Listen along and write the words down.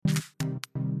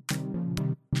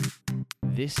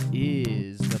This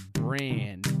is the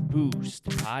Brand Boost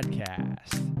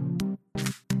Podcast.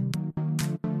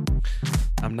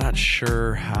 I'm not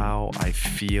sure how I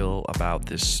feel about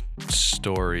this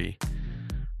story.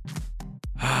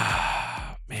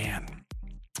 Man,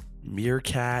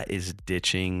 Meerkat is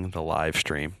ditching the live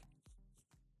stream.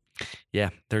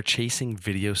 Yeah, they're chasing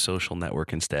video social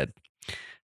network instead.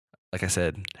 Like I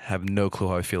said, have no clue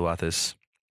how I feel about this.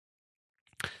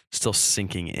 Still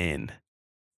sinking in.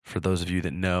 For those of you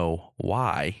that know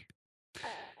why,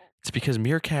 it's because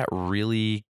Meerkat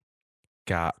really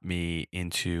got me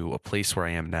into a place where I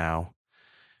am now.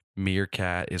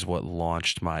 Meerkat is what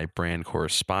launched my brand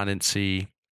correspondency.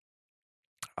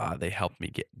 They helped me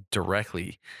get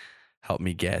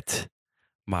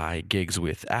my gigs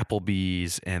with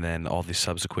Applebee's and then all the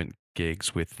subsequent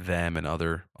gigs with them and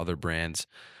other brands.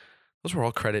 Those were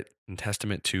all credit and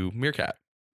testament to Meerkat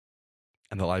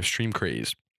and the live stream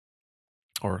craze,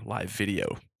 or live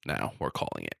video now we're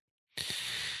calling it.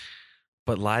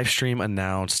 But Livestream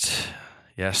announced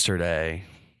yesterday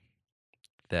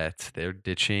that they're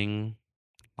ditching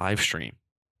Livestream.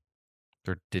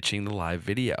 They're ditching the live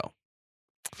video.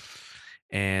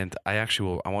 And I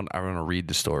want to read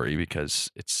the story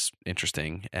because it's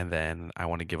interesting, and then I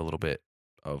want to give a little bit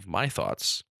of my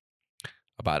thoughts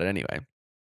about it anyway.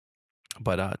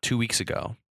 But 2 weeks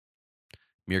ago,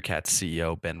 Meerkat's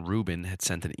CEO Ben Rubin had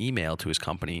sent an email to his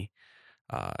company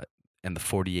and the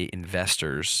 48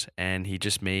 investors, and he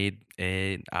just made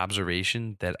an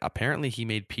observation that apparently he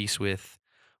made peace with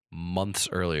months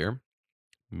earlier.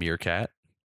 Meerkat,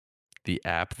 the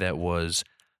app that was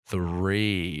the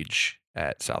rage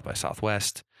at South by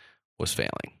Southwest, was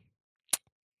failing.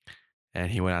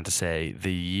 And he went on to say,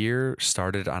 the year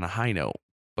started on a high note,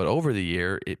 but over the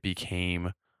year, it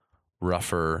became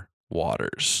rougher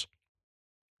waters.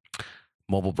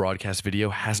 Mobile broadcast video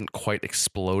hasn't quite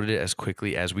exploded as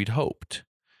quickly as we'd hoped.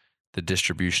 The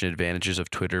distribution advantages of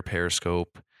Twitter,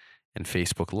 Periscope, and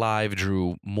Facebook Live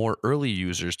drew more early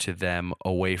users to them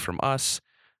away from us,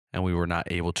 and we were not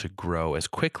able to grow as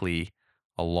quickly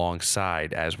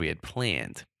alongside as we had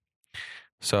planned.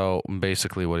 So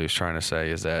basically what he was trying to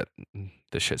say is that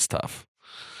this shit's tough.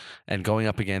 And going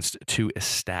up against two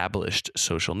established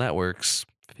social networks,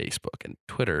 Facebook and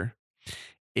Twitter,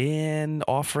 in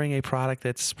offering a product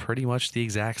that's pretty much the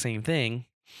exact same thing,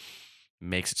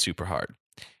 makes it super hard.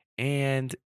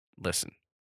 And listen,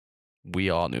 we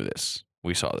all knew this.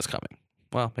 We saw this coming.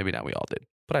 Well, maybe not we all did,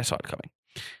 but I saw it coming.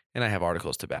 And I have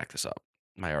articles to back this up.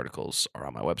 My articles are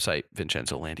on my website,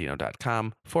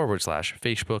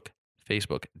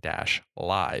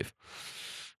 vincenzolandino.com/Facebook-live.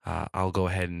 I'll go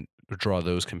ahead and draw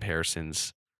those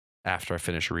comparisons after I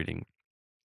finish reading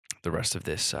the rest of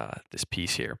this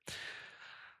piece here.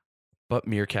 But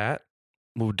Meerkat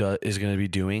is going to be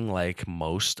doing like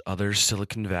most other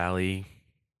Silicon Valley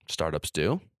startups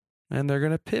do, and they're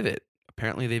going to pivot.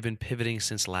 Apparently, they've been pivoting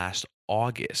since last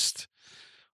August,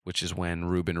 which is when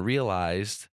Rubin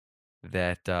realized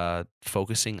that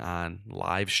focusing on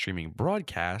live streaming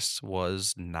broadcasts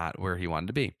was not where he wanted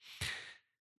to be.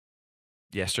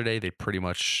 Yesterday, they pretty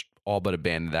much all but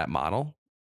abandoned that model,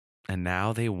 and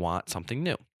now they want something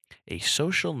new. A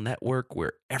social network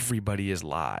where everybody is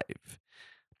live.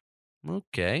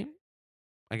 Okay.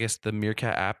 I guess the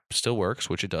Meerkat app still works,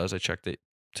 which it does. I checked it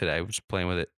today. I was playing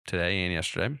with it today and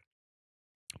yesterday.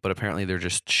 But apparently they're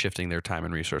just shifting their time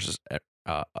and resources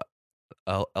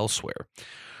elsewhere.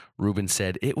 Rubin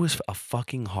said, it was a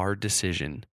fucking hard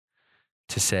decision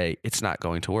to say it's not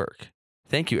going to work.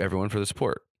 Thank you, everyone, for the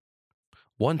support.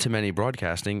 One-to-many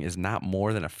broadcasting is not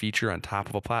more than a feature on top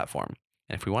of a platform.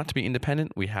 And if we want to be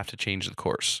independent, we have to change the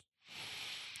course.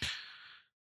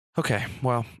 Okay,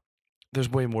 well, there's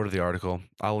way more to the article.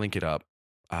 I'll link it up.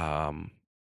 Ben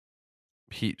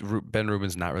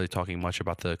Rubin's not really talking much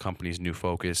about the company's new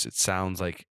focus. It sounds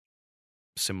like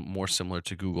more similar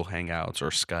to Google Hangouts or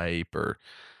Skype or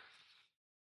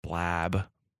Blab.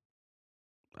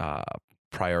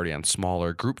 Priority on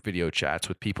smaller group video chats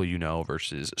with people you know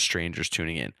versus strangers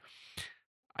tuning in.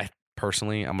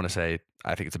 I'm going to say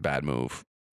I think it's a bad move.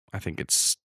 I think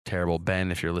it's terrible.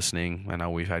 Ben, if you're listening, I know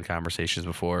we've had conversations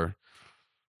before.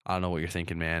 I don't know what you're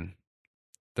thinking, man.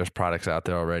 There's products out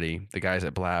there already. The guys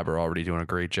at Blab are already doing a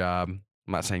great job. I'm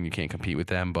not saying you can't compete with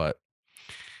them, but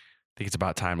I think it's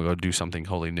about time to go do something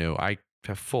wholly new. I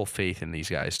have full faith in these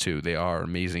guys too. They are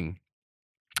amazing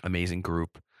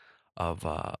group of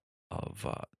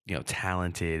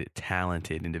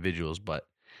talented individuals, but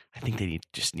I think they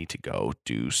just need to go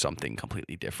do something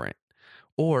completely different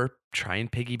or try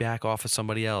and piggyback off of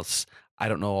somebody else. I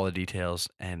don't know all the details,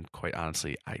 and quite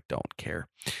honestly, I don't care.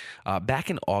 Back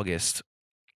in August,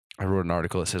 I wrote an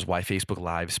article that says why Facebook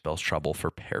Live spells trouble for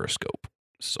Periscope.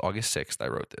 This is August 6th. I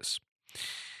wrote this.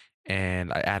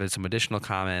 And I added some additional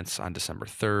comments on December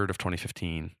 3rd of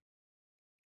 2015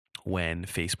 when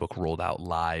Facebook rolled out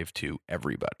live to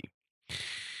everybody.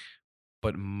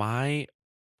 But my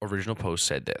original post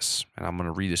said this, and I'm going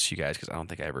to read this to you guys because I don't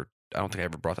think I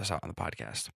ever brought this out on the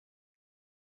podcast.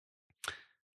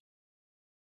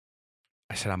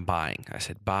 I said, I'm buying. I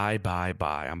said, buy.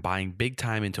 I'm buying big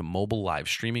time into mobile live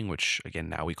streaming, which again,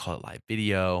 now we call it live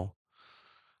video.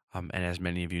 And as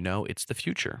many of you know, it's the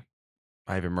future.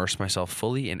 I've immersed myself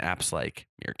fully in apps like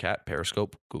Meerkat,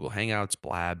 Periscope, Google Hangouts,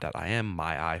 Blab.im,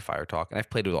 MyEye, FireTalk, and I've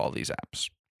played with all these apps.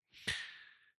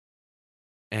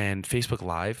 And Facebook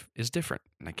Live is different.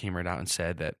 And I came right out and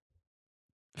said that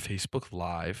Facebook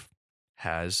Live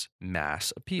has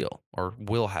mass appeal, or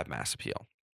will have mass appeal.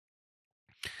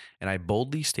 And I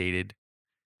boldly stated,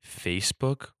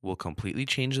 Facebook will completely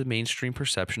change the mainstream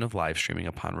perception of live streaming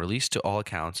upon release to all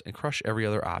accounts and crush every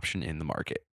other option in the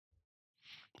market.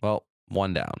 Well,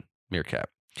 one down, Meerkat.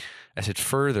 I said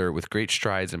further, with great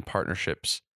strides and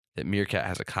partnerships that Meerkat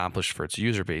has accomplished for its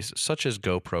user base, such as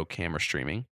GoPro camera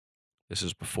streaming. This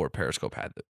is before Periscope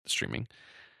had the streaming.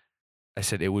 I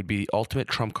said it would be the ultimate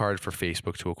trump card for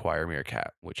Facebook to acquire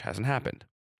Meerkat, which hasn't happened.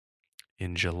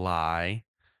 In July,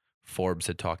 Forbes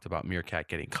had talked about Meerkat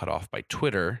getting cut off by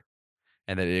Twitter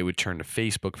and that it would turn to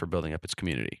Facebook for building up its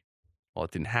community. Well,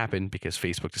 it didn't happen because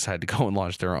Facebook decided to go and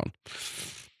launch their own.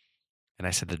 And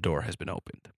I said the door has been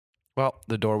opened. Well,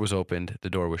 the door was opened. The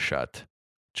door was shut.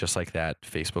 Just like that,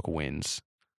 Facebook wins.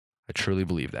 I truly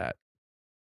believe that.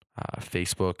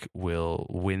 Facebook will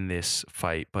win this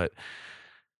fight. But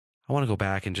I want to go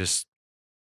back and just,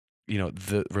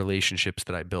 the relationships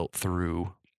that I built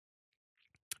through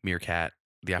Meerkat,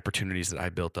 the opportunities that I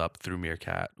built up through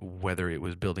Meerkat, whether it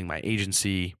was building my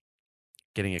agency,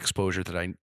 getting exposure that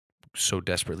I so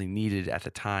desperately needed at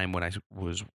the time when I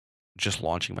was just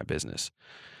launching my business.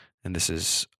 And this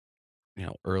is,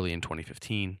 early in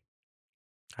 2015.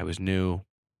 I was new,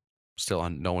 still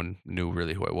no one knew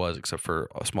really who I was except for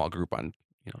a small group on,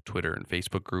 Twitter and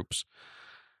Facebook groups.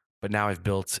 But now I've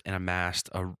built and amassed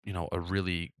a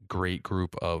really great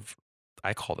group of,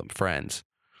 I call them friends.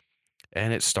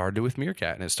 And it started with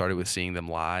Meerkat, and it started with seeing them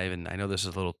live. And I know this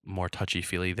is a little more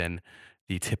touchy-feely than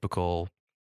the typical,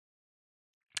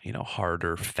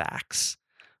 harder facts.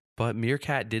 But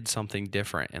Meerkat did something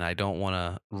different, and I don't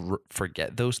want to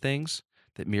forget those things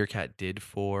that Meerkat did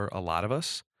for a lot of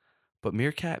us. But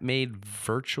Meerkat made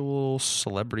virtual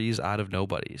celebrities out of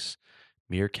nobodies.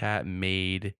 Meerkat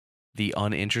made the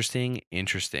uninteresting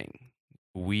interesting.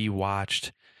 We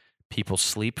watched people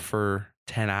sleep for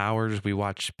 10 hours. We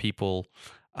watched people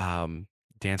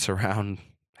dance around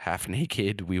half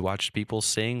naked. We watched people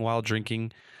sing while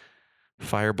drinking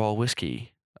Fireball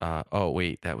whiskey.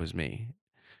 That was me.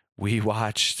 We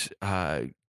watched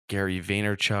Gary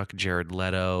Vaynerchuk, Jared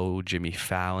Leto, Jimmy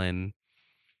Fallon.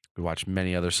 We watched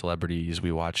many other celebrities.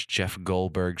 We watched Jeff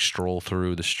Goldberg stroll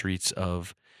through the streets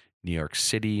of New York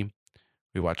City.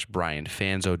 We watched Brian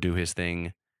Fanzo do his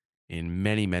thing in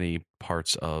many, many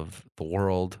parts of the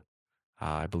world.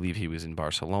 I believe he was in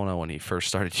Barcelona when he first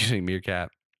started using Meerkat.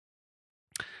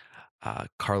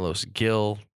 Carlos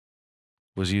Gil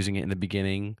was using it in the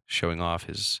beginning, showing off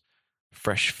his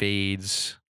fresh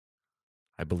fades.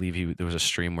 I believe there was a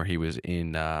stream where he was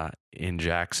in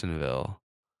Jacksonville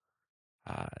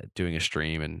doing a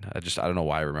stream, and I don't know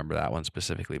why I remember that one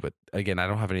specifically. But again, I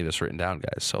don't have any of this written down,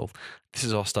 guys. So this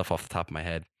is all stuff off the top of my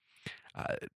head.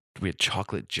 We had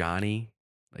Chocolate Johnny,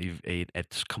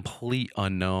 it's complete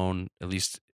unknown, at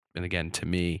least, and again to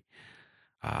me,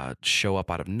 show up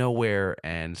out of nowhere,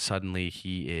 and suddenly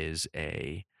he is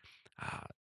a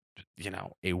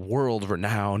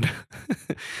world-renowned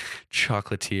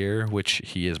chocolatier, which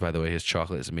he is, by the way. His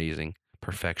chocolate is amazing.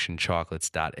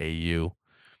 Perfectionchocolates.au.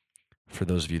 For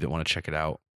those of you that want to check it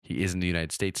out, he is in the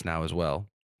United States now as well.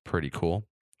 Pretty cool.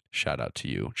 Shout out to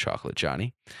you, Chocolate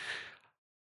Johnny.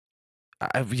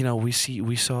 We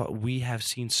have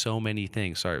seen so many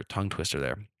things. Sorry, tongue twister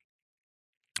there.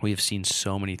 We have seen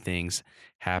so many things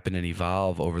happen and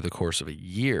evolve over the course of a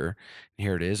year. And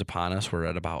here it is upon us. We're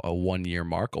at about a 1-year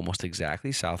mark, almost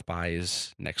exactly. South by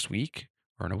is next week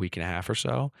or in a week and a half or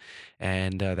so.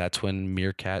 And that's when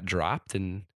Meerkat dropped.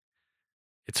 And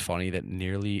it's funny that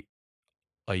nearly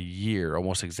a year,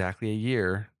 almost exactly a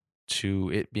year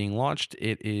to it being launched,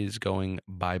 it is going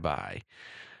bye-bye.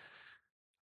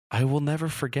 I will never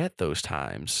forget those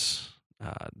times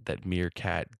that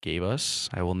Meerkat gave us.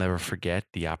 I will never forget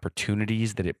the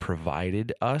opportunities that it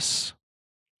provided us.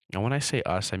 And when I say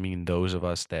us, I mean those of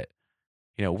us that,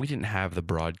 we didn't have the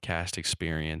broadcast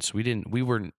experience. We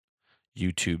weren't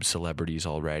YouTube celebrities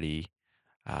already.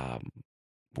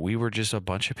 We were just a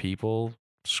bunch of people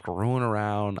screwing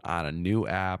around on a new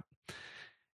app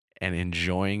and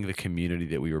enjoying the community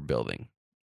that we were building.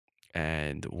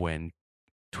 And when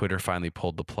Twitter finally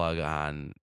pulled the plug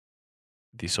on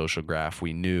the social graph,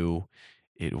 we knew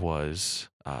it was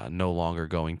no longer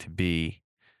going to be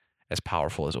as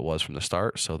powerful as it was from the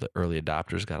start. So the early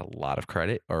adopters got a lot of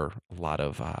credit, or a lot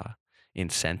of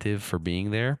incentive for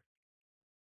being there.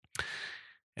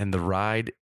 And the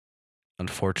ride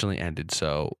unfortunately ended.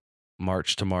 So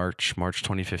March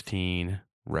 2015,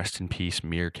 rest in peace,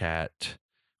 Meerkat.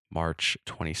 March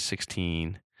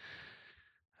 2016.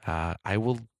 I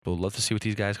will love to see what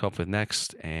these guys come up with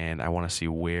next, and I want to see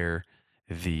where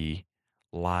the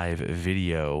live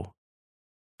video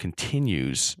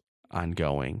continues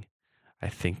ongoing. I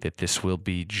think that this will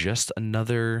be just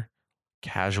another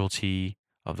casualty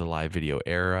of the live video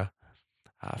era.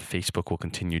 Facebook will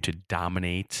continue to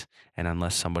dominate, and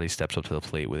unless somebody steps up to the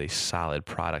plate with a solid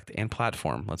product and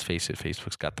platform, let's face it,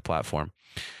 Facebook's got the platform,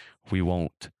 we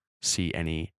won't see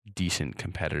any decent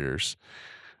competitors.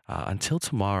 Until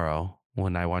tomorrow,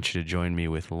 when I want you to join me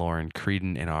with Lauren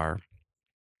Creedon in our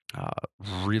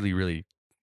really, really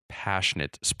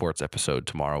passionate sports episode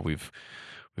tomorrow. We've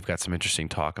got some interesting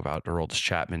talk about Aroldis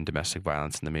Chapman, domestic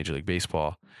violence in the Major League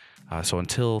Baseball. So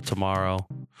until tomorrow,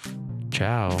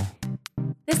 ciao.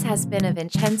 This has been a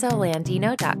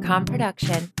VincenzoLandino.com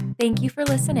production. Thank you for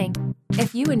listening.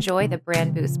 If you enjoy the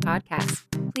Brand Boost podcast,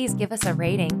 please give us a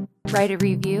rating, write a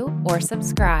review, or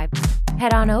subscribe.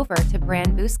 Head on over to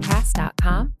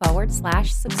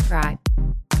brandboostcast.com/subscribe.